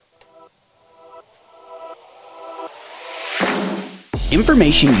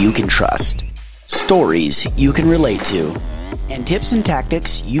Information you can trust, stories you can relate to, and tips and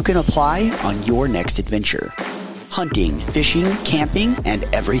tactics you can apply on your next adventure. Hunting, fishing, camping, and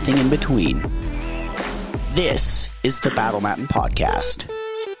everything in between. This is the Battle Mountain Podcast.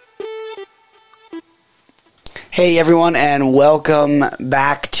 Hey everyone, and welcome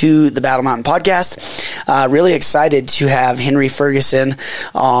back to the Battle Mountain Podcast. Really excited to have Henry Ferguson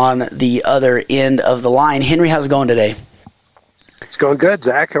on the other end of the line. Henry, how's it going today? It's going good,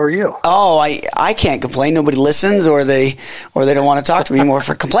 Zach. How are you? Oh, I can't complain. Nobody listens, or they don't want to talk to me anymore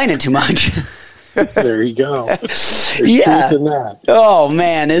for complaining too much. There you go. There's yeah. truth in that. Oh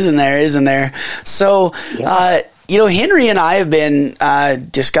man, isn't there? So, Yeah. Henry and I have been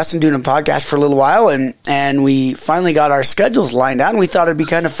discussing doing a podcast for a little while, and we finally got our schedules lined out, and we thought it'd be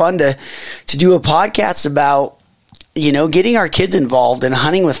kind of fun to do a podcast about, getting our kids involved in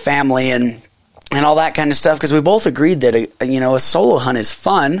hunting with family and all that kind of stuff, because we both agreed that a solo hunt is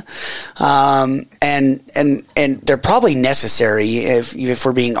fun, and they're probably necessary if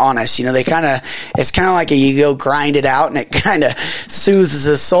we're being honest. It's kind of like you go grind it out, and it kind of soothes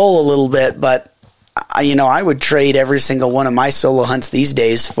the soul a little bit. But I would trade every single one of my solo hunts these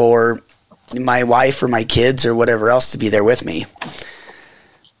days for my wife or my kids or whatever else to be there with me.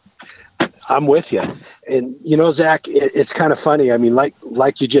 I'm with you, and Zach, it's kind of funny. I mean,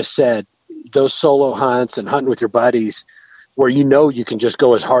 like you just said, those solo hunts and hunting with your buddies where you can just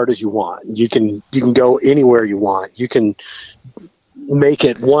go as hard as you want. You can go anywhere you want. You can make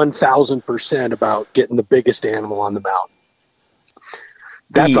it 1,000% about getting the biggest animal on the mountain.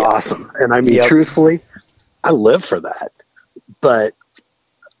 That's awesome. And I mean, truthfully, I live for that. But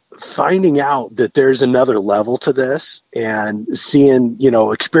finding out that there's another level to this and seeing,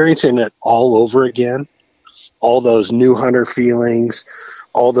 experiencing it all over again, all those new hunter feelings,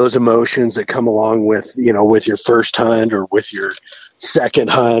 all those emotions that come along with, with your first hunt or with your second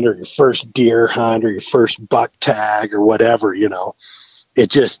hunt or your first deer hunt or your first buck tag or whatever,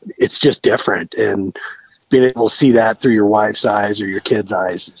 it's just different. And being able to see that through your wife's eyes or your kid's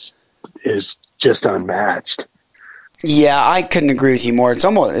eyes is just unmatched. Yeah, I couldn't agree with you more.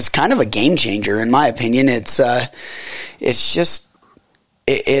 It's kind of a game changer in my opinion. It's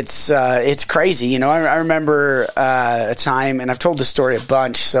crazy. I remember a time, and I've told the story a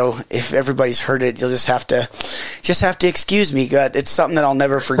bunch, so if everybody's heard it, you'll just have to excuse me. But it's something that I'll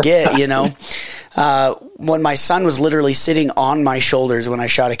never forget, when my son was literally sitting on my shoulders when I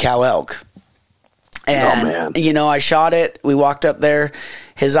shot a cow elk. And, I shot it. We walked up there.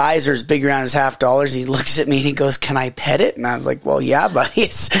 His eyes are as big around as $50. He looks at me and he goes, "Can I pet it?" And I was like, "Well, yeah, buddy.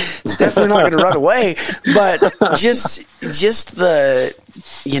 It's definitely not going to run away." But just the,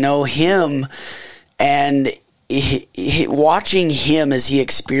 him and watching him as he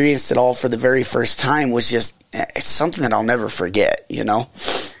experienced it all for the very first time was it's something that I'll never forget,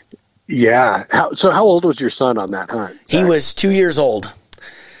 Yeah. So how old was your son on that hunt, Zach? He was 2 years old.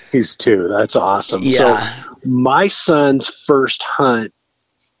 He's 2. That's awesome. Yeah. So my son's first hunt,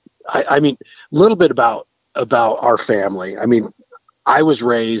 I mean, a little bit about our family. I mean, I was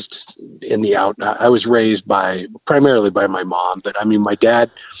raised primarily by my mom, but I mean, my dad,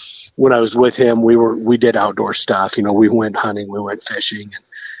 when I was with him, we did outdoor stuff. We went hunting, we went fishing. And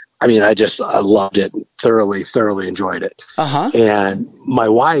I mean, I loved it, thoroughly enjoyed it. Uh-huh. And my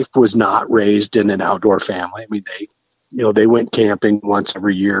wife was not raised in an outdoor family. I mean, they went camping once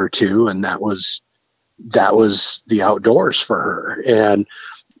every year or two, and that was the outdoors for her. And,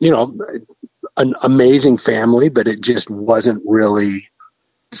 an amazing family, but it just wasn't really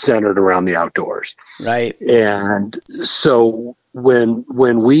centered around the outdoors. Right. And so when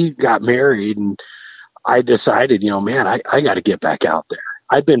we got married and I decided, man, I got to get back out there.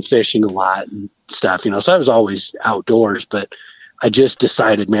 I'd been fishing a lot and stuff, so I was always outdoors, but I just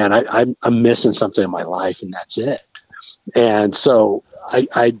decided, man, I'm missing something in my life, and that's it. And so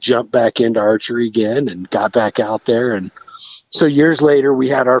I jumped back into archery again and got back out there. And so years later, we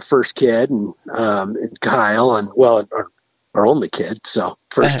had our first kid, and Kyle, and our only kid. So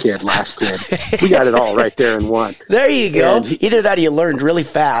first kid, last kid, we got it all right there in one. There you go. Either that or you learned really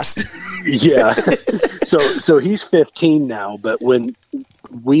fast. Yeah. So he's 15 now, but when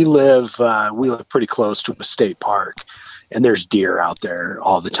we live pretty close to a state park, and there's deer out there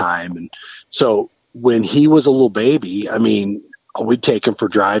all the time. And so when he was a little baby, I mean, we'd take him for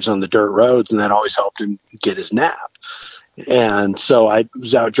drives on the dirt roads, and that always helped him get his nap. And so I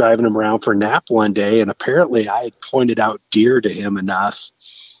was out driving him around for a nap one day, and apparently I had pointed out deer to him enough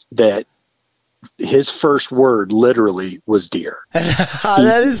that his first word literally was deer.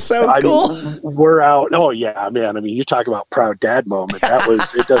 That is so cool. We're out. Oh yeah, man. I mean, you talk about proud dad moment.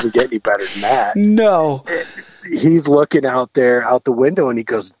 It doesn't get any better than that. No. he's looking out there out the window and he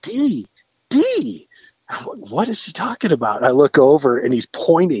goes, D. I'm like, what is he talking about? I look over and he's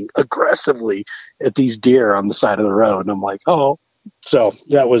pointing aggressively at these deer on the side of the road. And I'm like, oh, so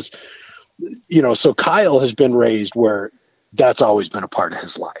that was, so Kyle has been raised where that's always been a part of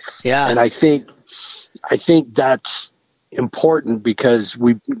his life. Yeah. And I think that's important because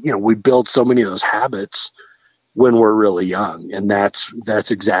we build so many of those habits when we're really young. And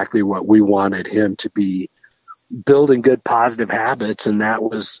that's exactly what we wanted him to be, building good positive habits. And that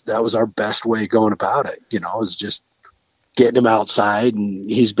was our best way going about it, is just getting him outside.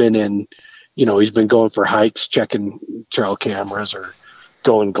 And he's been going for hikes, checking trail cameras or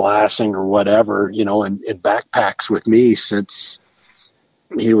going glassing or whatever, in backpacks with me since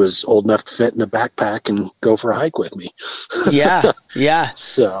he was old enough to fit in a backpack and go for a hike with me. Yeah. Yeah.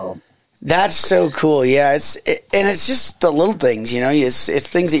 So that's so cool. Yeah. It's just the little things, it's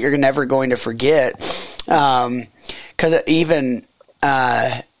things that you're never going to forget. 'Cause even,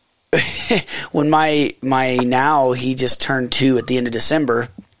 when my now, he just turned 2 at the end of December.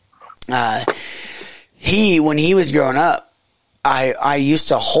 When he was growing up, I used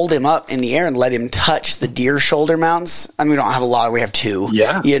to hold him up in the air and let him touch the deer shoulder mounts. I mean, we don't have a lot. We have 2,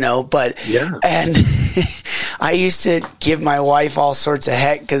 but, yeah. And I used to give my wife all sorts of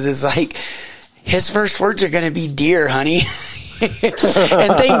heck because it's like, his first words are going to be deer, honey.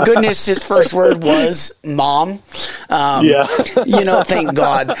 And thank goodness his first word was mom. Thank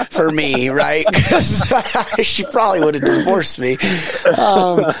God for me, right? Because she probably would have divorced me.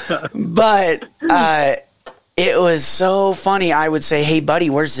 But it was so funny. I would say, hey,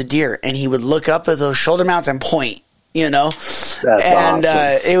 buddy, where's the deer? And he would look up at those shoulder mounts and point, That's and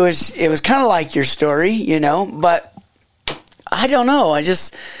awesome. It was kind of like your story, but I don't know. I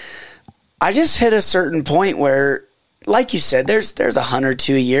just hit a certain point where, like you said, there's a hunt or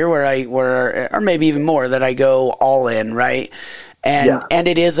 2 a year or maybe even more that I go all in, right? And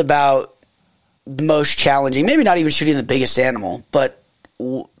it is about the most challenging, maybe not even shooting the biggest animal, but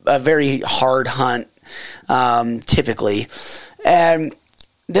a very hard hunt, typically. And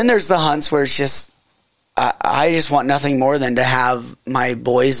then there's the hunts where it's just, I just want nothing more than to have my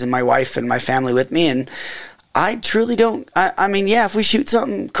boys and my wife and my family with me. And I truly don't. I mean, yeah, if we shoot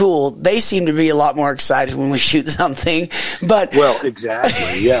something cool, they seem to be a lot more excited when we shoot something. But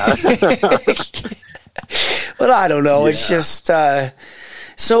exactly, yeah. But I don't know. Yeah. It's just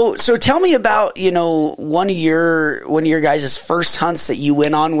so. Tell me about one of your guys' first hunts that you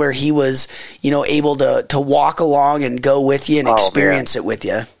went on where he was able to walk along and go with you and experience it with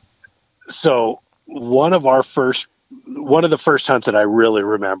you. So one of the first hunts that I really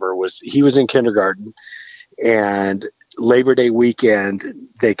remember was he was in kindergarten. And Labor Day weekend,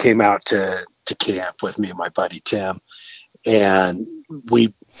 they came out to camp with me and my buddy Tim. And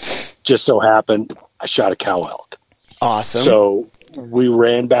we just so happened, I shot a cow elk. Awesome. So we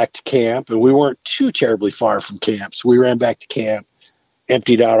ran back to camp, and we weren't too terribly far from camp. So we ran back to camp,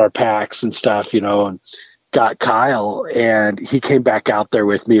 emptied out our packs and stuff, and got Kyle. And he came back out there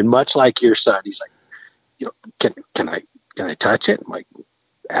with me. And much like your son, he's like, can I touch it? I'm like,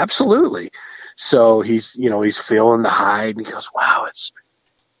 absolutely. So he's feeling the hide and he goes, wow, it's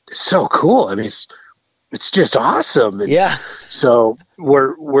so cool. I mean, it's just awesome. And yeah. So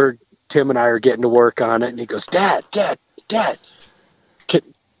we're Tim and I are getting to work on it, and he goes, Dad, can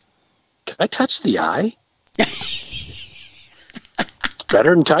I touch the eye?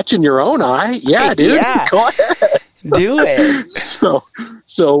 Better than touching your own eye. Yeah, dude. Yeah. Go ahead. Do it.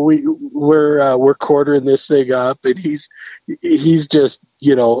 So we're quartering this thing up, and he's just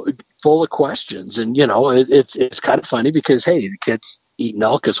full of questions, and it's kind of funny because hey, the kid's eaten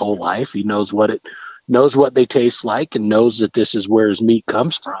elk his whole life. He knows what they taste like, and knows that this is where his meat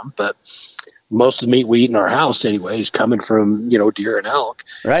comes from. But most of the meat we eat in our house anyway is coming from deer and elk,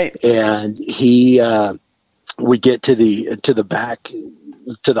 right? And we get to the back,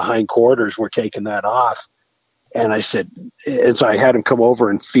 to the hindquarters. We're taking that off. And I said, and so I had him come over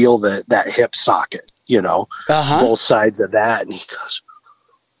and feel that hip socket, both sides of that. And he goes,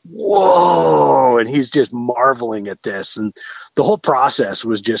 whoa. And he's just marveling at this. And the whole process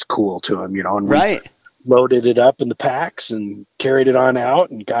was just cool to him, and right. We loaded it up in the packs and carried it on out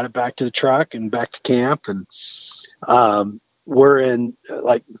and got it back to the truck and back to camp. And we're in,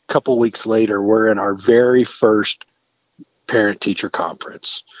 like a couple weeks later, we're in our very first parent-teacher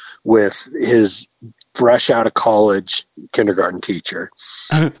conference with his fresh out of college kindergarten teacher.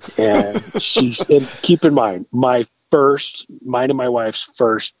 And and keep in mind, mine and my wife's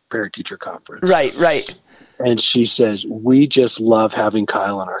first parent-teacher conference. Right. And she says, we just love having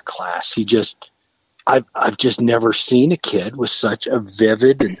Kyle in our class. I've just never seen a kid with such a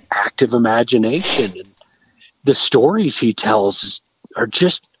vivid and active imagination. the stories he tells are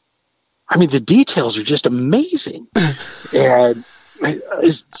just, I mean, the details are just amazing. And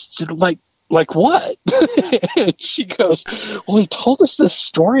it's like what? And she goes, well, he told us this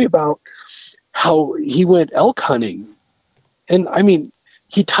story about how he went elk hunting. And I mean,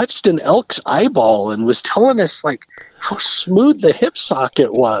 he touched an elk's eyeball and was telling us like how smooth the hip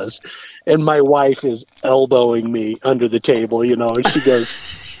socket was. And my wife is elbowing me under the table, you know, and she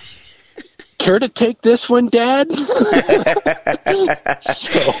goes, care to take this one, Dad? But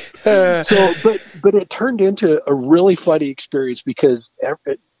it turned into a really funny experience because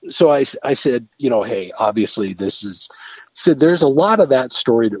I said, you know, hey, obviously there's a lot of that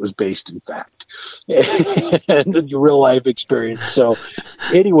story that was based in fact and the real life experience. So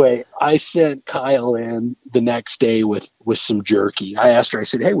anyway, I sent Kyle in the next day with some jerky. I asked her, I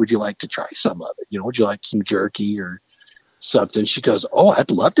said, hey, would you like to try some of it? You know, would you like some jerky or something? She goes, oh,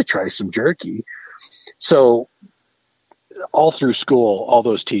 I'd love to try some jerky. So all through school, all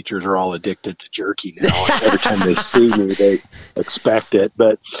those teachers are all addicted to jerky now. Every time they see me, they expect it.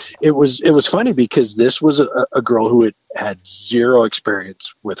 But it was funny because this was a girl who had zero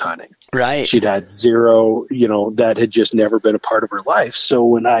experience with hunting. Right. She'd had zero, you know, that had just never been a part of her life.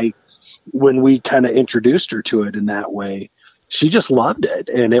 So when we kind of introduced her to it in that way, she just loved it.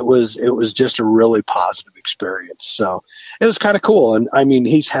 And it was just a really positive experience. So it was kind of cool. And I mean,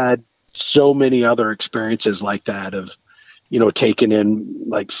 he's had so many other experiences like that of, you know, taking in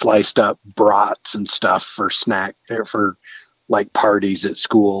like sliced up brats and stuff for for like parties at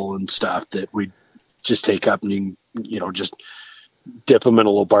school and stuff that we just take up and you know, just dip them in a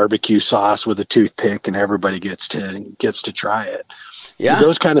little barbecue sauce with a toothpick and everybody gets to try it. Yeah. So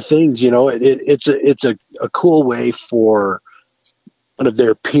those kind of things, you know, it's a cool way for one of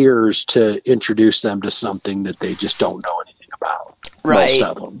their peers to introduce them to something that they just don't know anything about. Right. Most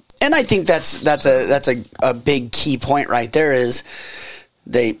of them. And I think that's a big key point right there is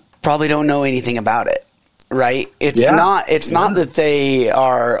they probably don't know anything about it, right? It's not that they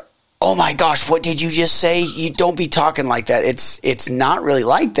are, oh my gosh, what did you just say? You don't be talking like that. It's not really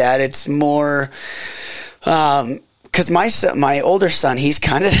like that. It's more, cause my older son, he's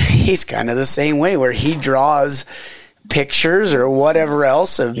kind of the same way where he draws pictures or whatever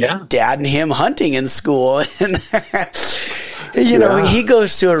else of dad and him hunting in school. And you know, he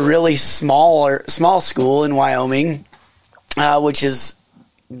goes to a really small school in Wyoming, which is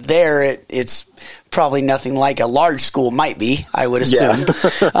it's probably nothing like a large school might be, I would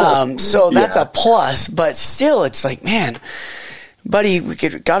assume. So that's a plus, but still it's like, man, buddy, we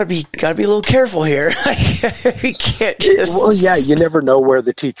gotta be a little careful here. We can't just. Well, yeah, you never know where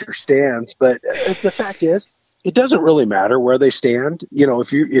the teacher stands, but the fact is, it doesn't really matter where they stand. You know,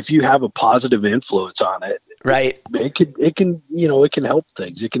 if you have a positive influence on it, right? It can you know, it can help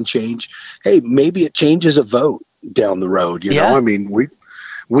things. It can change. Hey, maybe it changes a vote down the road. You know, I mean,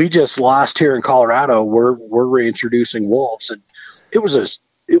 we just lost here in Colorado. We're reintroducing wolves, and it was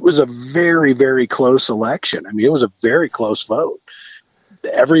a very, very close election. I mean, it was a very close vote.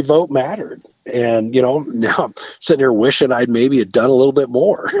 Every vote mattered. And, you know, now I'm sitting here wishing I'd maybe had done a little bit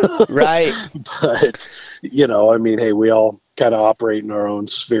more. Right. But, you know, I mean, hey, we all kind of operate in our own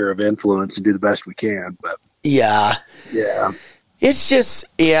sphere of influence and do the best we can. But yeah. It's just,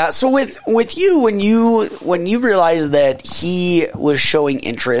 So with you, when you realized that he was showing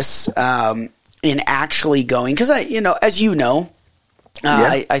interest, in actually going, cause as you know,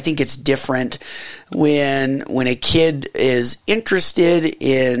 I think it's different when a kid is interested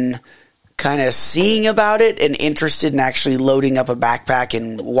in kind of seeing about it and interested in actually loading up a backpack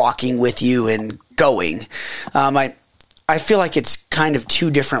and walking with you and going. I feel like it's kind of two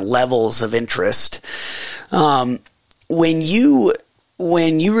different levels of interest. When you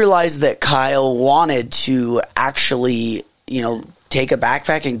realized that Kyle wanted to actually, you know, take a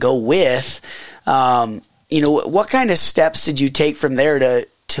backpack and go with, you know, what kind of steps did you take from there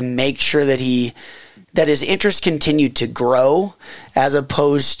to make sure that his interest continued to grow as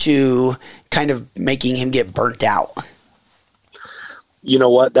opposed to kind of making him get burnt out? You know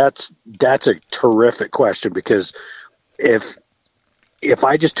what? That's a terrific question, because if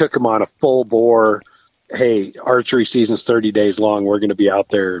I just took him on a full bore, hey, archery season's 30 days long, we're going to be out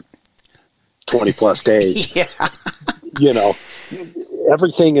there 20 plus days. You know,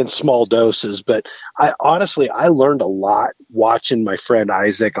 everything in small doses. But I learned a lot watching my friend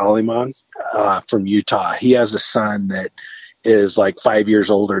Isaac Aliman from Utah. He has a son that is like 5 years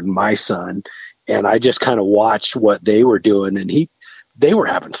older than my son. And I just kind of watched what they were doing, and they were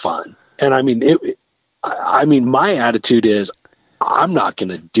having fun. And I mean, my attitude is I'm not going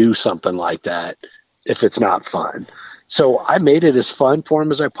to do something like that if it's not fun. So I made it as fun for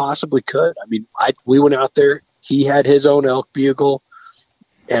him as I possibly could. I mean, we went out there He had his own elk bugle,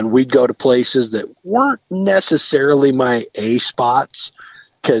 and we'd go to places that weren't necessarily my A spots,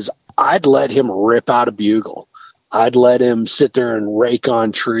 because I'd let him rip out a bugle. I'd let him sit there and rake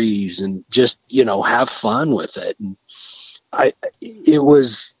on trees and just, have fun with it. And it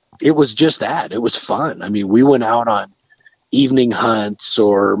was just that. It was fun. I mean, we went out on evening hunts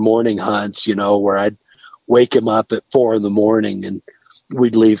or morning hunts, where I'd wake him up at 4 a.m. and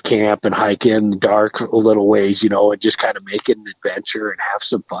we'd leave camp and hike in the dark a little ways, and just kind of make it an adventure and have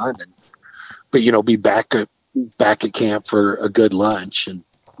some fun. But be back at camp for a good lunch, and,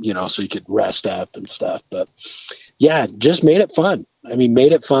 so you could rest up and stuff. But yeah, just made it fun. I mean,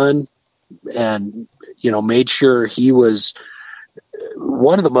 made it fun, and, made sure he was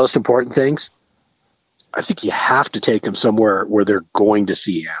one of the most important things. I think you have to take them somewhere where they're going to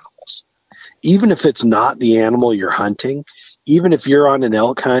see animals. Even if it's not the animal you're hunting, even if you're on an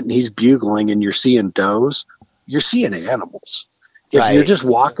elk hunt and he's bugling and you're seeing does, you're seeing animals. If you're just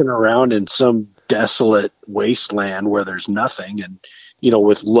walking around in some desolate wasteland where there's nothing and,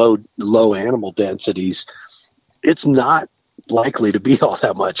 with low animal densities, it's not likely to be all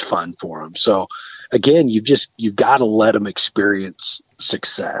that much fun for them. So again, you've got to let them experience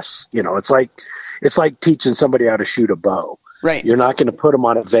success. It's like teaching somebody how to shoot a bow. Right. You're not going to put them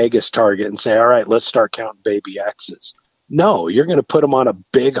on a Vegas target and say, all right, let's start counting baby X's. No, you're going to put them on a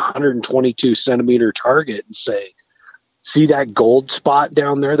big 122 centimeter target and say, see that gold spot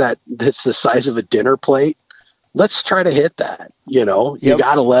down there that's the size of a dinner plate? Let's try to hit that. You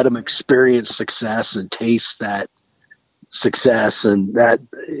got to let them experience success and taste that success, and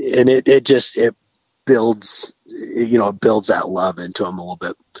it builds, it builds that love into them a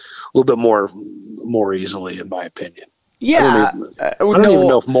little bit more easily, in my opinion. Yeah. I don't even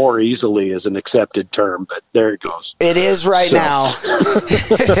know if more easily is an accepted term, but there it goes. It is right now.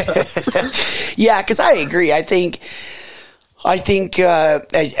 Yeah, because I agree. I think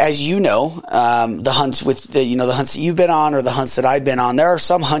as you know, the hunts with the hunts that you've been on or the hunts that I've been on, there are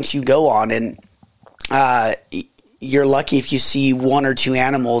some hunts you go on and you're lucky if you see 1 or 2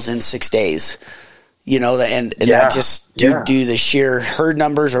 animals in 6 days. That just do the sheer herd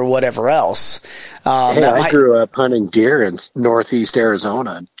numbers or whatever else. I grew up hunting deer in northeast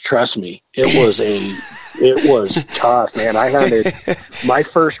Arizona. Trust me, it was tough, man. I hunted my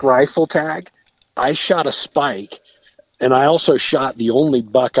first rifle tag. I shot a spike, and I also shot the only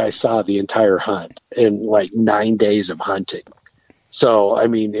buck I saw the entire hunt in like 9 days of hunting. So, I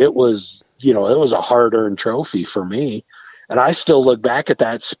mean, it was a hard-earned trophy for me. And I still look back at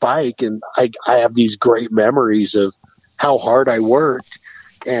that spike, and I have these great memories of how hard I worked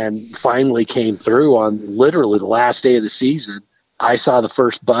and finally came through on literally the last day of the season. I saw the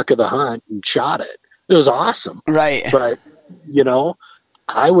first buck of the hunt and shot it. It was awesome. Right. But,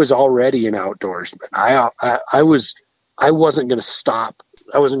 I was already an outdoorsman. I wasn't going to stop.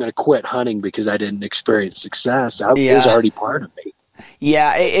 I wasn't going to quit hunting because I didn't experience success. It was already part of me.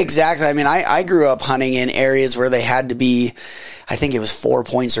 Yeah, exactly. I mean, I grew up hunting in areas where they had to be, I think it was 4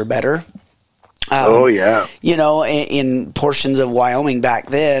 points or better. In portions of Wyoming back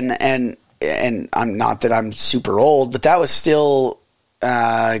then. And I'm not that I'm super old, but that was still,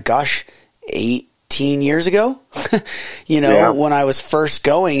 18 years ago, when I was first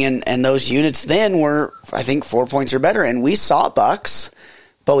going, and those units then were, I think, 4 points or better. And we saw bucks,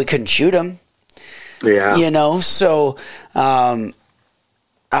 but we couldn't shoot them. Yeah. So,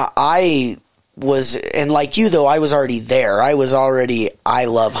 I was, and like you though, I was already there. I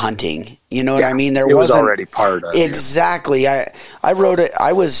love hunting. You know what I mean? It was already part of it. Exactly. I rode it.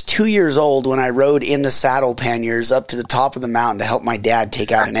 I was 2 years old when I rode in the saddle panniers up to the top of the mountain to help my dad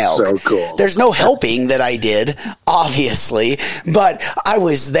take out an elk. So cool. There's no helping that I did, obviously, but I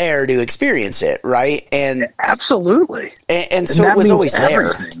was there to experience it, right? And absolutely. And so it was always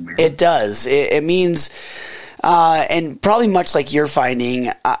there. Man. It does. It means, and probably much like you're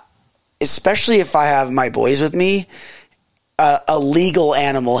finding, especially if I have my boys with me, a legal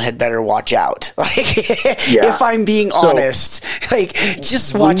animal had better watch out. If I'm being honest,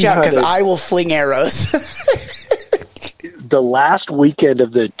 just watch out because I will fling arrows. The last weekend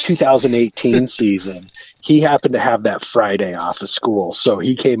of the 2018 season, he happened to have that Friday off of school. So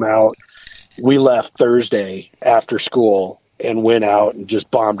he came out, we left Thursday after school and went out and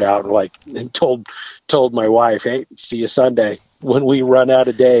just bombed out and told my wife, hey, see you Sunday when we run out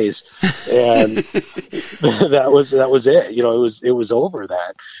of days. And that was it. It was over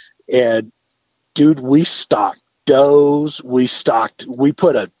that. And dude, we stocked does. We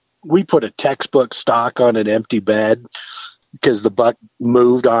put a textbook stock on an empty bed because the buck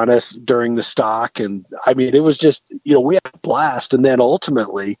moved on us during the stock. And I mean, it was just, we had a blast. And then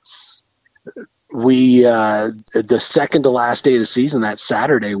ultimately the second to last day of the season, that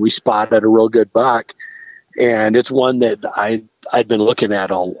Saturday, we spotted a real good buck, and it's one that I'd been looking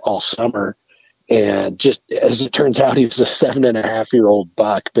at all summer. And just as it turns out, he was a 7.5-year-old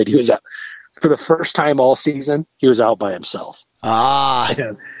buck, but he was out for the first time all season. He was out by himself.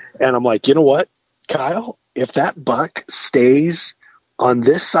 And I'm like, you know what, Kyle, if that buck stays on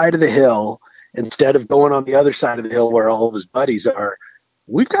this side of the hill instead of going on the other side of the hill where all of his buddies are,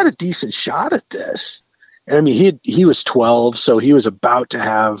 we've got a decent shot at this. And I mean, he was 12, so he was about to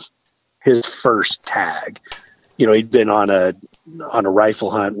have his first tag. You know, he'd been on a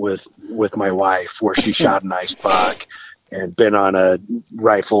rifle hunt with my wife where she shot a nice buck, and been on a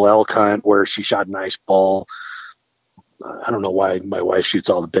rifle elk hunt where she shot a nice bull. I don't know why my wife shoots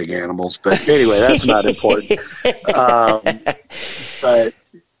all the big animals, but anyway, that's not important. But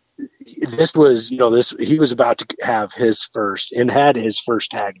this was, he was about to have his first, and had his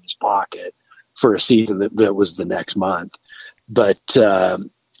first tag in his pocket for a season that was the next month. But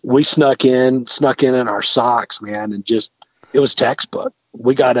we snuck in our socks, man, and just, it was textbook.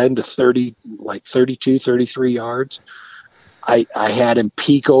 We got into 32, 33 yards. I had him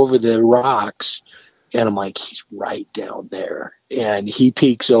peek over the rocks, and I'm like, he's right down there. And he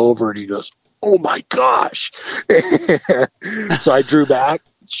peeks over and he goes, oh my gosh. So I drew back,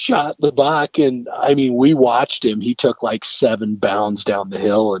 shot the buck, and I mean, we watched him. He took like 7 bounds down the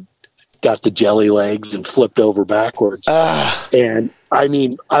hill and got the jelly legs and flipped over backwards. And I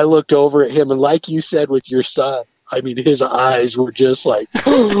mean, I looked over at him, and like you said with your son, I mean, his eyes were just like, did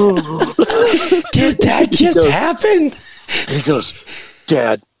that just happen? He goes,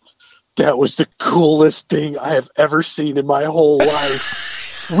 Dad, that was the coolest thing I have ever seen in my whole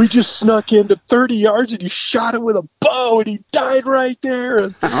life. We just snuck into 30 yards and you shot him with a bow and he died right there.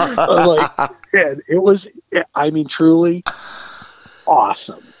 And I was like, man, it was, I mean, truly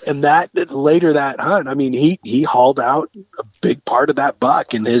awesome. And later that hunt, I mean, he hauled out a big part of that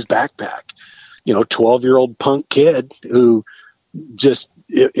buck in his backpack. 12-year-old punk kid who just,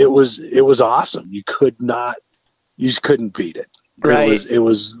 it was awesome. You just couldn't beat it. Right. It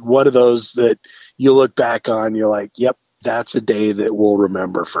was one of those that you look back on, you're like, yep, that's a day that we'll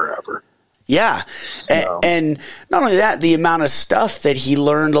remember forever. Yeah. So. And not only that, the amount of stuff that he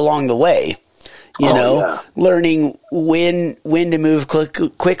learned along the way, learning when to move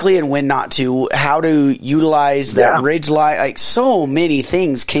quickly and when not to, how to utilize that ridge line. Like, so many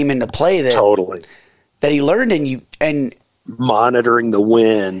things came into play that he learned, and monitoring the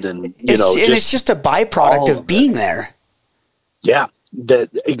wind, and it's just a byproduct of being there. Yeah,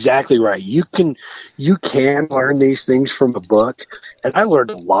 exactly right. You can learn these things from a book, and I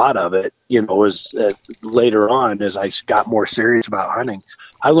learned a lot of it. As later on, as I got more serious about hunting,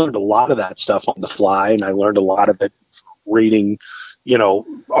 I learned a lot of that stuff on the fly, and I learned a lot of it reading,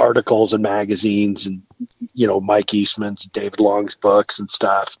 articles and magazines, and Mike Eastman's, David Long's books and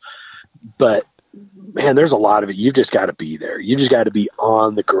stuff. But man, there's a lot of it. You just got to be there. You just got to be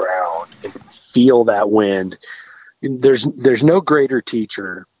on the ground and feel that wind. There's no greater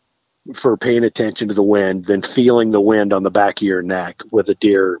teacher for paying attention to the wind than feeling the wind on the back of your neck with a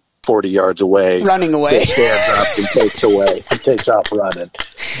deer 40 yards away, running away, stands up and takes off running.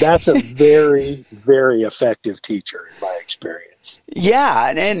 That's a very, very effective teacher in my experience.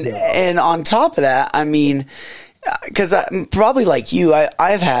 Yeah. And on top of that, I mean, cause I'm probably like you,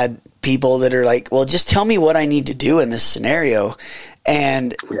 I've had people that are like, well, just tell me what I need to do in this scenario.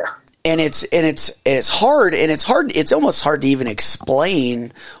 And it's hard, it's almost hard to even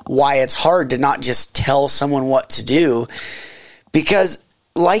explain why it's hard to not just tell someone what to do, because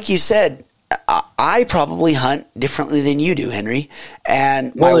like you said, I probably hunt differently than you do, Henry,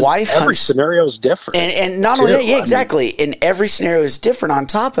 and my wife hunts. Every scenario is different. And not only that, exactly. And every scenario is different on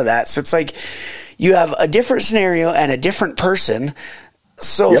top of that. So it's like you have a different scenario and a different person.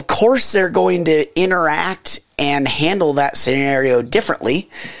 So of course they're going to interact and handle that scenario differently.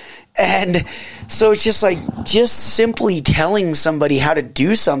 And so it's just like, just simply telling somebody how to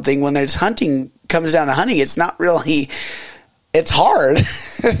do something when there's hunting, comes down to hunting, it's not really, it's hard.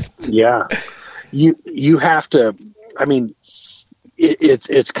 Yeah. You have to, I mean,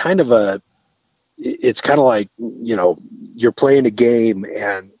 it's kind of like, you're playing a game,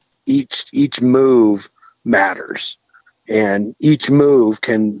 and each move matters, and each move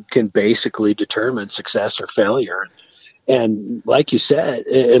can basically determine success or failure. And like you said,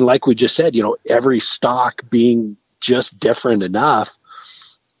 and like we just said, every stock being just different enough,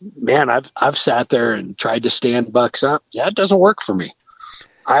 man, I've sat there and tried to stand bucks up. Yeah, it doesn't work for me.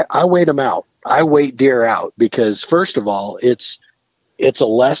 I wait them out. I wait deer out because, first of all, it's a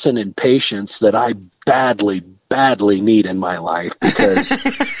lesson in patience that I badly badly need in my life because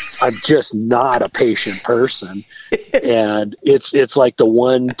I'm just not a patient person. And it's like the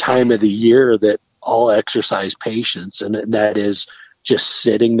one time of the year that I'll exercise patience, and that is just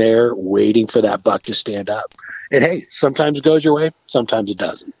sitting there waiting for that buck to stand up. And hey, sometimes it goes your way, sometimes it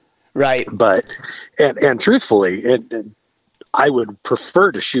doesn't. Right. But and truthfully, I would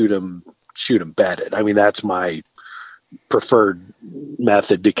prefer to shoot him bedded. I mean, that's my preferred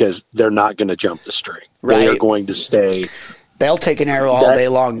method because they're not going to jump the string. Right. They are going to stay. They'll take an arrow all day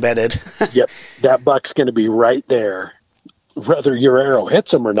long bedded. Yep. That buck's going to be right there. Whether your arrow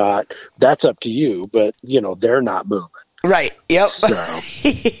hits them or not, that's up to you. But, they're not moving. Right. Yep. So,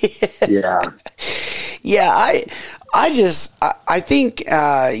 yeah. Yeah. I think,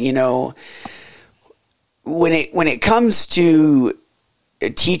 when it comes to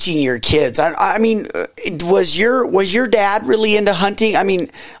teaching your kids, I mean, was your dad really into hunting? I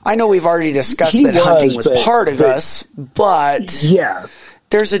mean, I know we've already discussed that hunting was part of us, but yeah,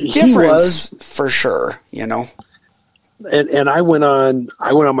 there's a difference for sure, And I went on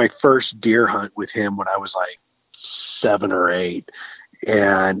my first deer hunt with him when I was like 7 or 8.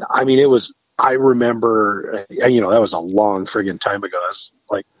 And I mean, I remember, that was a long friggin' time ago. It was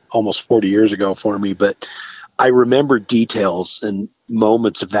like almost 40 years ago for me, but I remember details and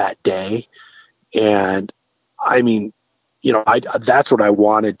moments of that day. And I mean, that's what I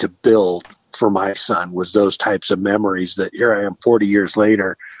wanted to build for my son, was those types of memories that here I am 40 years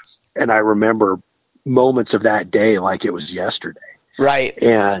later. And I remember moments of that day like it was yesterday. Right.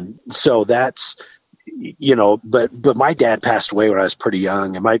 And so that's, but my dad passed away when I was pretty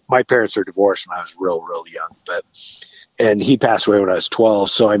young, and my parents are divorced when I was real young, and he passed away when I was 12.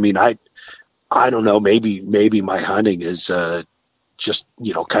 So, I mean, I don't know, maybe my hunting is, just,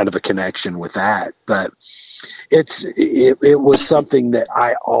 kind of a connection with that, but it was something that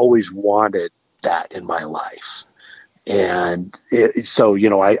I always wanted that in my life. And so,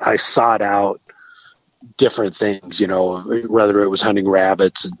 I sought out different things, whether it was hunting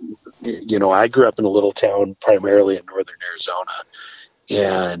rabbits. And, I grew up in a little town primarily in northern Arizona,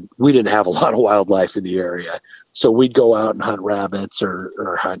 and we didn't have a lot of wildlife in the area. So we'd go out and hunt rabbits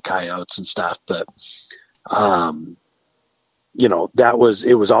or hunt coyotes and stuff. But,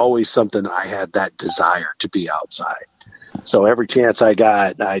 it was always something that I had that desire to be outside. So every chance I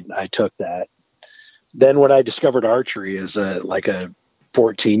got, I took that. Then when I discovered archery as a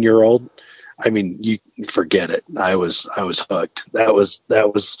 14-year-old, I mean, you forget it. I was hooked. That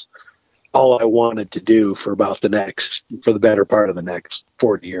was all I wanted to do for the better part of the next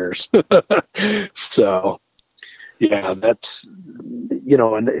 40 years. So yeah, that's,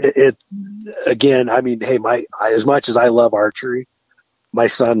 and it again, I mean, hey, as much as I love archery, my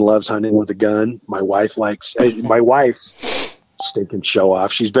son loves hunting with a gun. My wife stinking show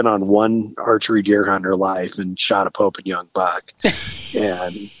off. She's been on one archery deer hunt in her life and shot a Pope and Young buck.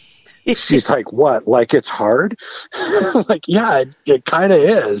 And she's like, what? Like, it's hard? I'm like, yeah, it kind of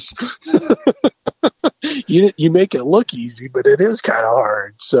is. You make it look easy, but it is kind of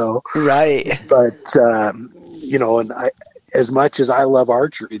hard. So, right. But, and as much as I love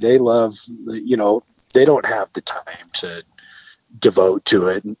archery, they love, they don't have the time to devote to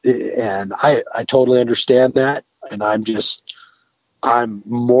it. And I totally understand that. And I'm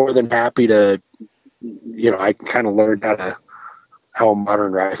more than happy to, I kind of learned how a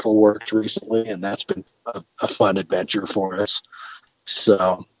modern rifle works recently, and that's been a fun adventure for us.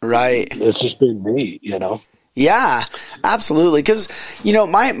 So right, it's just been neat, Yeah, absolutely. Because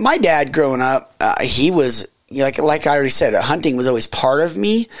my dad growing up, he was like I already said, hunting was always part of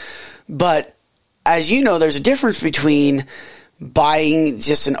me. But as you know, there's a difference between buying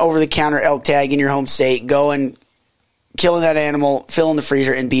just an over-the-counter elk tag in your home state, going, killing that animal, filling the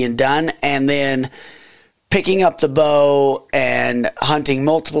freezer, and being done, and then picking up the bow and hunting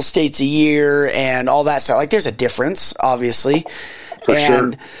multiple states a year and all that stuff. Like, there's a difference, obviously. For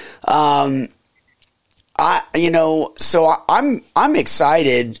sure. So I'm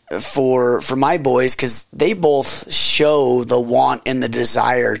excited for my boys, because they both show the want and the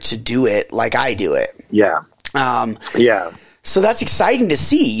desire to do it like I do it. Yeah. Yeah. So that's exciting to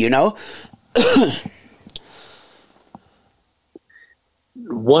see,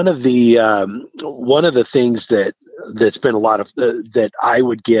 One of the things that's been a lot of that I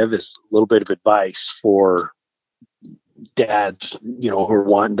would give is a little bit of advice for dads, who are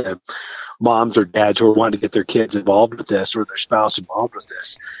wanting to, moms or dads who are wanting to get their kids involved with this, or their spouse involved with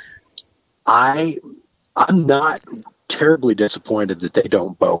this. I'm not terribly disappointed that they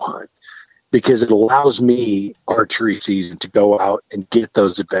don't bow hunt, because it allows me archery season to go out and get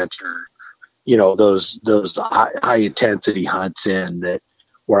those adventure, those high intensity hunts in that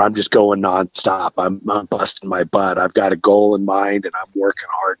where I'm just going nonstop. I'm busting my butt. I've got a goal in mind and I'm working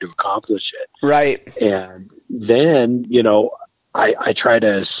hard to accomplish it. Right. And then, I try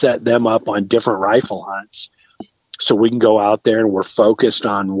to set them up on different rifle hunts so we can go out there and we're focused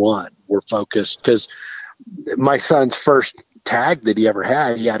on one. We're focused because my son's first tag that he ever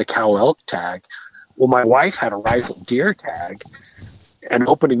had, he had a cow elk tag. Well, my wife had a rifle deer tag, and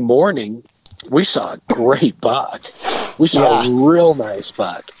opening morning, we saw a great buck. We saw a real nice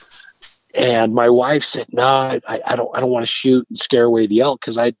buck. And my wife said, no, I don't want to shoot and scare away the elk,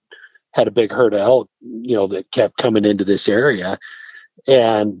 because I had a big herd of elk, that kept coming into this area.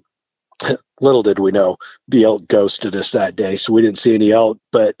 And little did we know, the elk ghosted us that day, so we didn't see any elk.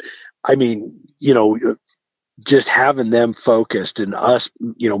 But I mean, just having them focused and us,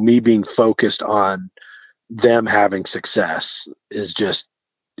 me being focused on them having success is just,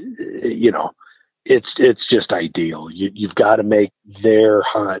 it's just ideal. You've got to make their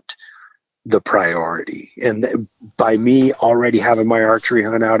hunt the priority. And by me already having my archery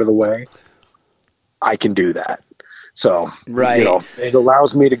hunt out of the way, I can do that. So, right. It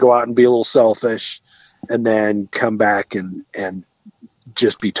allows me to go out and be a little selfish and then come back and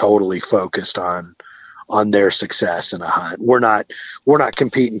just be totally focused on their success in a hunt. We're not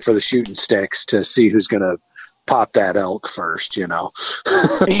competing for the shooting sticks to see who's going to pop that elk first, Yeah.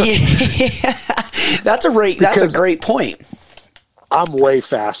 That's a great point. I'm way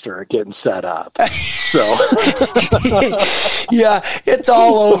faster at getting set up. So yeah, it's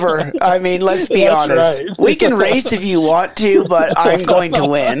all over. I mean, let's be honest. Right. We can race if you want to, but I'm going to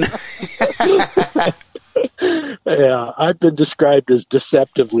win. Yeah, I've been described as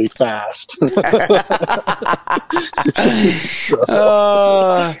deceptively fast. I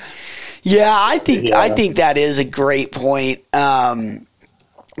think that is a great point.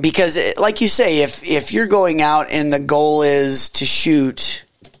 Because like you say, if you're going out and the goal is to shoot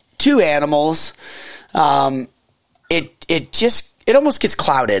two animals, it almost gets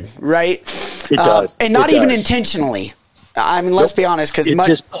clouded, right? It does. And not even intentionally. I mean, let's be honest, because it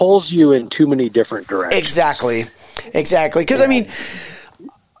just pulls you in too many different directions. Exactly. Because I mean,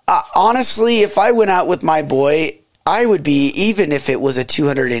 honestly, if I went out with my boy, I would be, even if it was a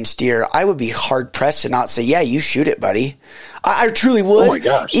 200-inch deer, I would be hard pressed to not say, yeah, you shoot it, buddy. I truly would. Oh my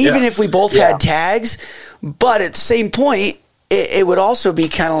gosh, even if we both had tags. But at the same point, it would also be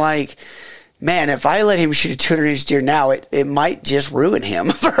kind of like, man, if I let him shoot a 200-inch deer now, it might just ruin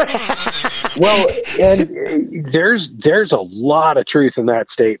him. Well, and there's a lot of truth in that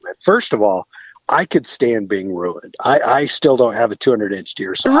statement. First of all, I could stand being ruined. I still don't have a 200-inch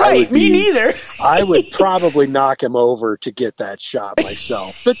deer. So right, me neither. I would probably knock him over to get that shot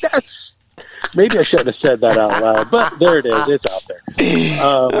myself. But maybe I shouldn't have said that out loud. But there it is. It's out there. He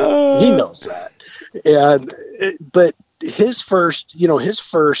knows that. But his first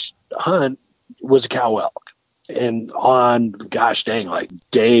hunt was a cow elk. And on, gosh dang, like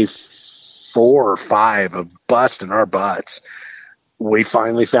day 4 or 5 of busting our butts, we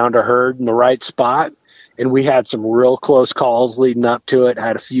finally found a herd in the right spot, and we had some real close calls leading up to it,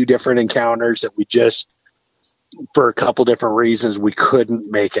 had a few different encounters that we just, for a couple different reasons, we couldn't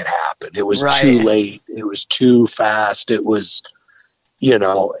make it happen. It was too late. It was too fast. It was,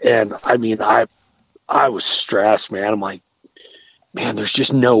 and I mean, I was stressed, man. I'm like, man, there's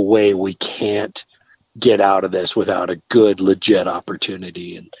just no way we can't get out of this without a good, legit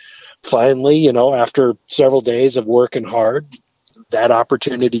opportunity. And finally, after several days of working hard, that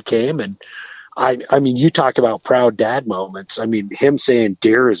opportunity came. And I mean, you talk about proud dad moments. I mean, him saying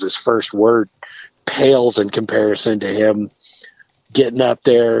deer is his first word pales in comparison to him getting up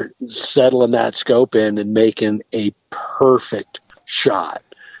there, settling that scope in and making a perfect shot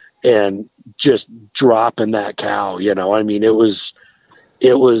and just dropping that cow. I mean, it was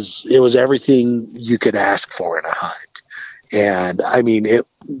everything you could ask for in a hunt. And I mean, it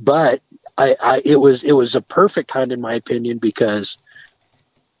was a perfect hunt in my opinion, because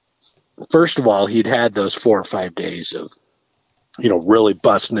first of all, he'd had those 4 or 5 days of, really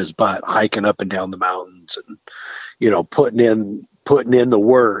busting his butt, hiking up and down the mountains and, putting in the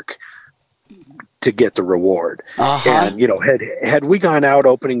work to get the reward. And, had we gone out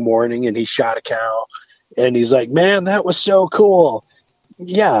opening morning and he shot a cow and he's like, man, that was so cool.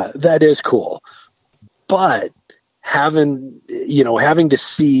 Yeah, that is cool. But having to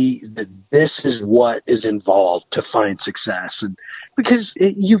see that this is what is involved to find success, and because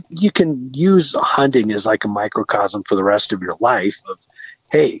you can use hunting as like a microcosm for the rest of your life of,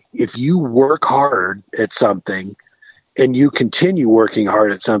 hey, if you work hard at something and you continue working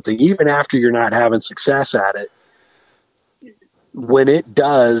hard at something, even after you're not having success at it, when it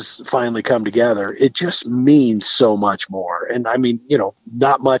does finally come together, it just means so much more. And I mean,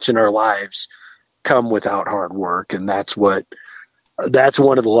 not much in our lives come without hard work. And that's one of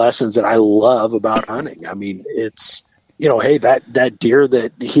the lessons that I love about hunting. I mean, it's, hey, that deer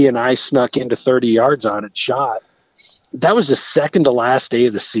that he and I snuck into 30 yards on and shot, that was the second to last day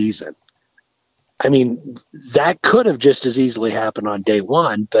of the season. I mean, that could have just as easily happened on day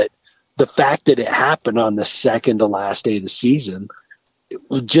one, but the fact that it happened on the second to last day of the season,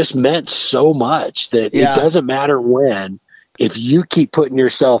 it just meant so much that it doesn't matter when, if you keep putting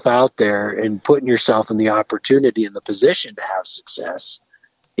yourself out there and putting yourself in the opportunity and the position to have success,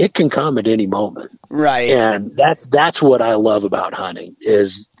 it can come at any moment. Right. And that's what I love about hunting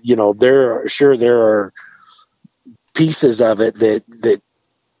is, there are pieces of it that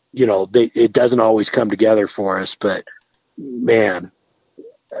it doesn't always come together for us, but man,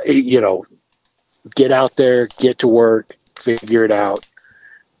 get out there, get to work, figure it out.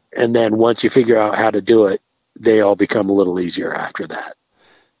 And then once you figure out how to do it, they all become a little easier after that.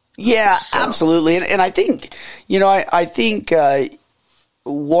 Yeah, so. Absolutely. And I think, I think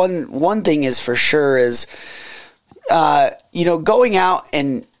one thing is for sure is, going out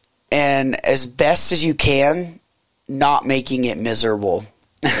and as best as you can, not making it miserable.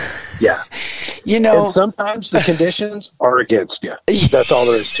 Yeah. And sometimes the conditions are against you. That's all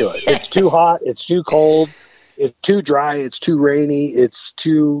there is to it. It's too hot. It's too cold. It's too dry. It's too rainy. It's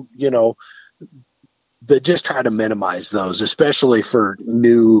too, but just try to minimize those, especially for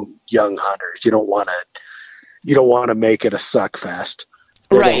new young hunters. You don't want to make it a suck fest.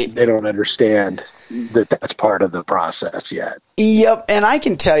 They don't understand that that's part of the process yet. Yep. And I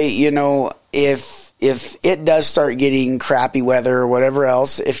can tell you, if it does start getting crappy weather or whatever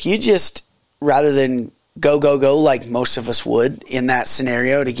else, if you just, rather than go like most of us would in that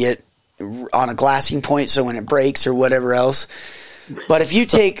scenario to get on a glassing point so when it breaks or whatever else, but if you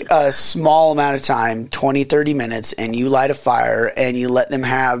take a small amount of time, 20, 30 minutes, and you light a fire and you let them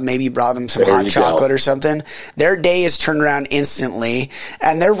have, maybe you brought them some hot chocolate or something, their day is turned around instantly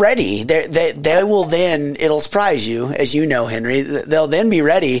and they're ready. They will then, it'll surprise you, as you know, Henry, they'll then be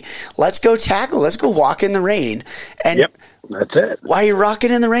ready. Let's go tackle. Let's go walk in the rain. And yep, that's it. While you're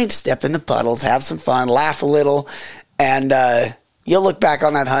rocking in the rain, step in the puddles, have some fun, laugh a little, and you'll look back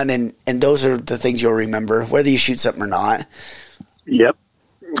on that hunt and those are the things you'll remember, whether you shoot something or not. Yep,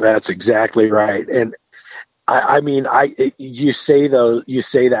 that's exactly right. And you say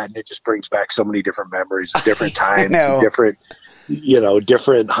that and it just brings back so many different memories of different times,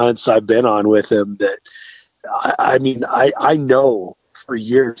 different hunts I've been on with him that I know for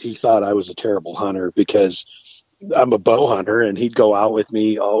years he thought I was a terrible hunter because I'm a bow hunter and he'd go out with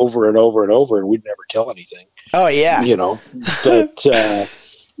me over and over and over and we'd never kill anything. Oh yeah. But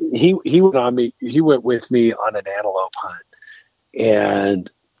he went with me on an antelope hunt.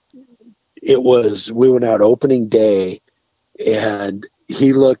 And we went out opening day and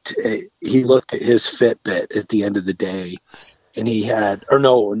he looked at his Fitbit at the end of the day and he had, I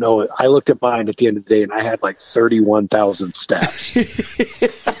looked at mine at the end of the day and I had like 31,000 steps.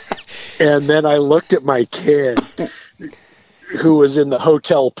 And then I looked at my kid who was in the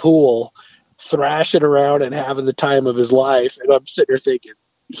hotel pool thrashing around and having the time of his life. And I'm sitting there thinking,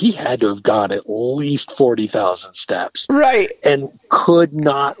 he had to have gone at least 40,000 steps. Right. And could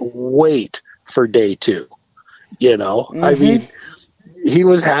not wait for day two. Mm-hmm. I mean, he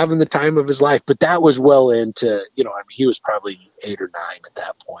was having the time of his life, but that was well into, he was probably 8 or 9 at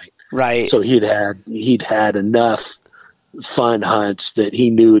that point. Right. So he'd had enough fun hunts that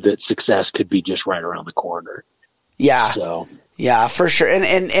he knew that success could be just right around the corner. Yeah. So. Yeah, for sure. And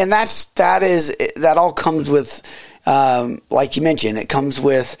that all comes with, like you mentioned, it comes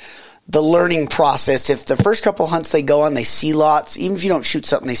with the learning process. If the first couple hunts they go on, they see lots, even if you don't shoot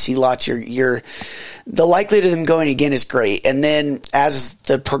something, they see lots, the likelihood of them going again is great. And then as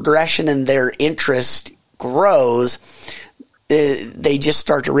the progression and their interest grows, they just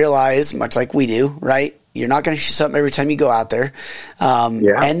start to realize, much like we do, right? You're not going to shoot something every time you go out there.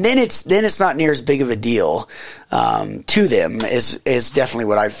 And then it's not near as big of a deal, to them is definitely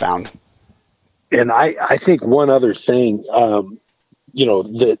what I've found. And I think one other thing, the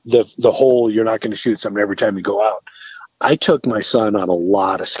whole, you're not going to shoot something every time you go out. I took my son on a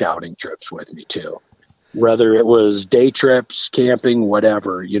lot of scouting trips with me too, whether it was day trips, camping,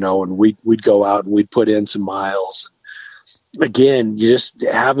 whatever, and we'd go out and we'd put in some miles. Again, you just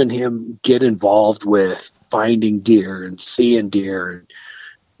having him get involved with finding deer and seeing deer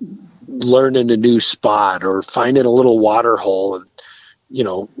and learning a new spot or finding a little water hole and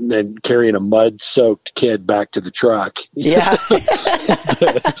then carrying a mud-soaked kid back to the truck. Yeah.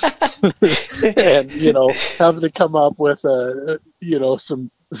 And, having to come up with,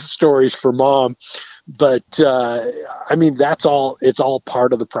 some stories for mom. But, it's all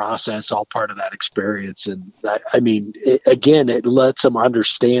part of the process, all part of that experience. And it lets them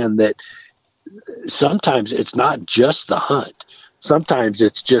understand that sometimes it's not just the hunt. Sometimes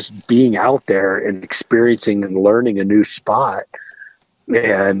it's just being out there and experiencing and learning a new spot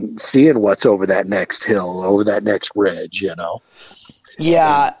and seeing what's over that next hill, over that next ridge,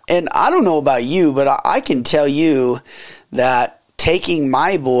 Yeah. And I don't know about you, but I can tell you that taking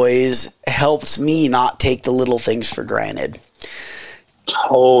my boys helps me not take the little things for granted.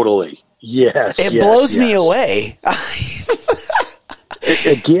 Totally. Yes. It blows me away.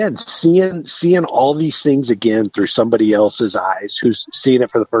 Again, seeing all these things again through somebody else's eyes who's seeing it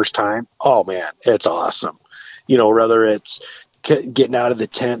for the first time. Oh man, it's awesome. Whether it's getting out of the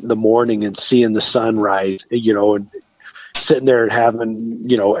tent in the morning and seeing the sunrise, and sitting there and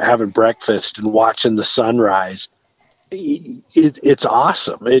having breakfast and watching the sunrise. It's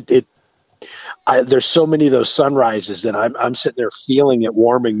awesome. There's so many of those sunrises that I'm sitting there feeling it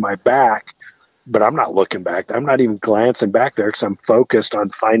warming my back. But I'm not looking back. I'm not even glancing back there because I'm focused on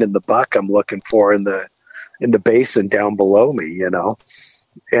finding the buck I'm looking for in the basin down below me,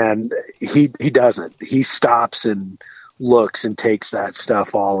 And he doesn't. He stops and looks and takes that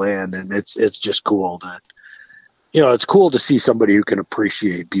stuff all in, and it's just cool it's cool to see somebody who can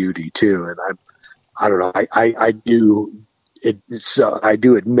appreciate beauty too. And I don't know. I do it. So I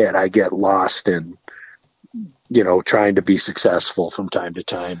do admit I get lost in trying to be successful from time to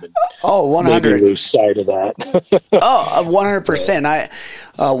time. And 100. Maybe lose sight of that.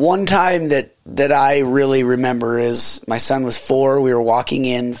 100%. One time that I really remember is my son was 4. We were walking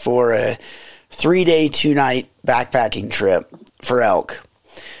in for a 3-day, 2-night backpacking trip for elk.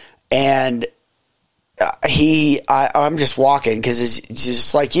 And I'm just walking because it's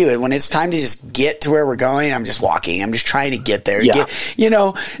just like you. And when it's time to just get to where we're going, I'm just walking. I'm just trying to get there. Yeah.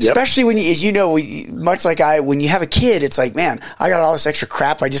 Especially when much like when you have a kid, it's like, man, I got all this extra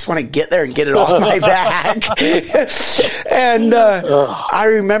crap. I just want to get there and get it off my back. And I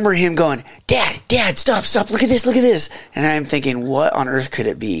remember him going, Dad, stop. Look at this. And I'm thinking, what on earth could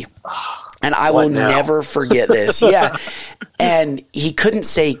it be? And I will never forget this. Yeah. And he couldn't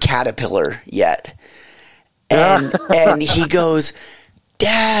say caterpillar yet. And he goes,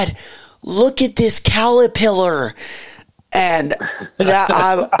 Dad, look at this caterpillar. And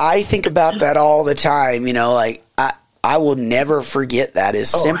I think about that all the time, I will never forget that. As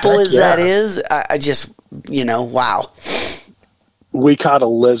simple as that is, I just, wow. We caught a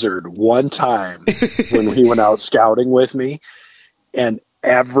lizard one time when he went out scouting with me. And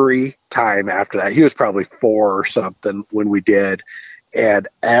every time after that, he was probably 4 or something when we did. And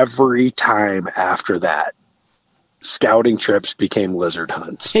every time after that, scouting trips became lizard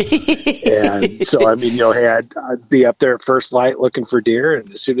hunts. And so, I'd be up there at first light looking for deer.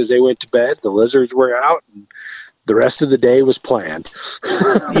 And as soon as they went to bed, the lizards were out and the rest of the day was planned.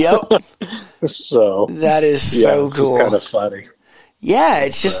 Yep. So that is so cool. It's kind of funny. Yeah.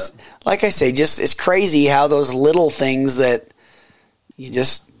 It's just, like I say, it's crazy how those little things that you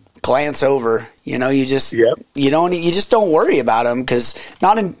just glance over, you just don't worry about them because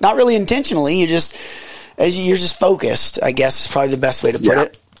not really intentionally. You're just focused, I guess is probably the best way to put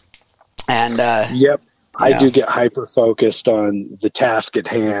it. And I do get hyper focused on the task at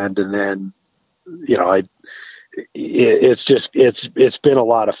hand, and then it's been a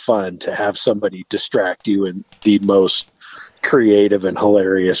lot of fun to have somebody distract you in the most creative and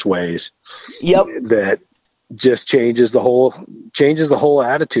hilarious ways. Yep. That just changes the whole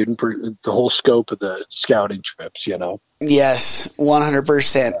attitude and the whole scope of the scouting trips. Yes,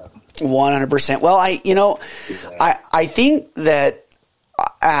 100%. 100%. Well, I think that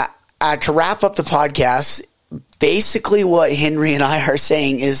to wrap up the podcast, basically what Henry and I are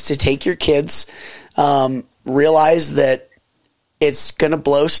saying is to take your kids, realize that it's going to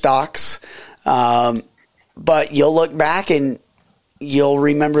blow stocks, but you'll look back and you'll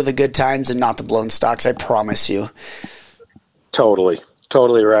remember the good times and not the blown stocks. I promise you. Totally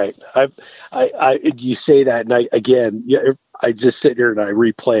right. You say that, and I just sit here and I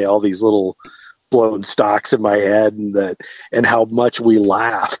replay all these little blown stocks in my head and how much we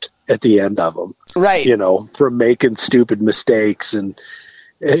laughed at the end of them. Right. From making stupid mistakes and,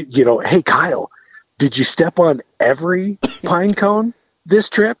 hey, Kyle, did you step on every pine cone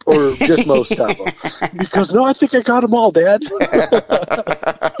this trip or just most of them? Because no, I think I got them all, Dad. But,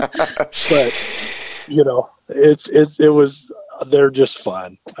 they're just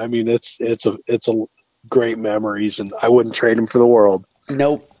fun. It's a great memories, and I wouldn't trade them for the world.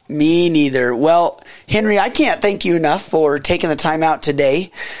 Nope. Me neither. Well, Henry, I can't thank you enough for taking the time out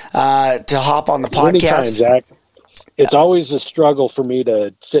today to hop on the podcast. Anytime, Zach. It's always a struggle for me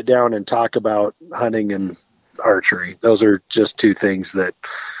to sit down and talk about hunting and archery. Those are just two things that,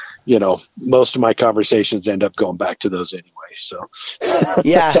 most of my conversations end up going back to those anyway. So,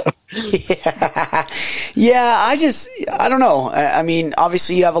 yeah. I don't know. I mean,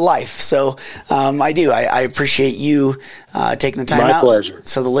 obviously you have a life. So, I do. I appreciate you taking the time out. My pleasure.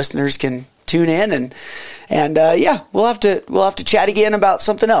 So the listeners can tune in and we'll have to chat again about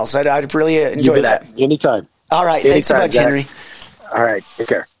something else. I'd really enjoy that. Anytime. All right. Thanks so much, Henry. All right. Take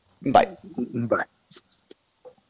care. Bye. Bye.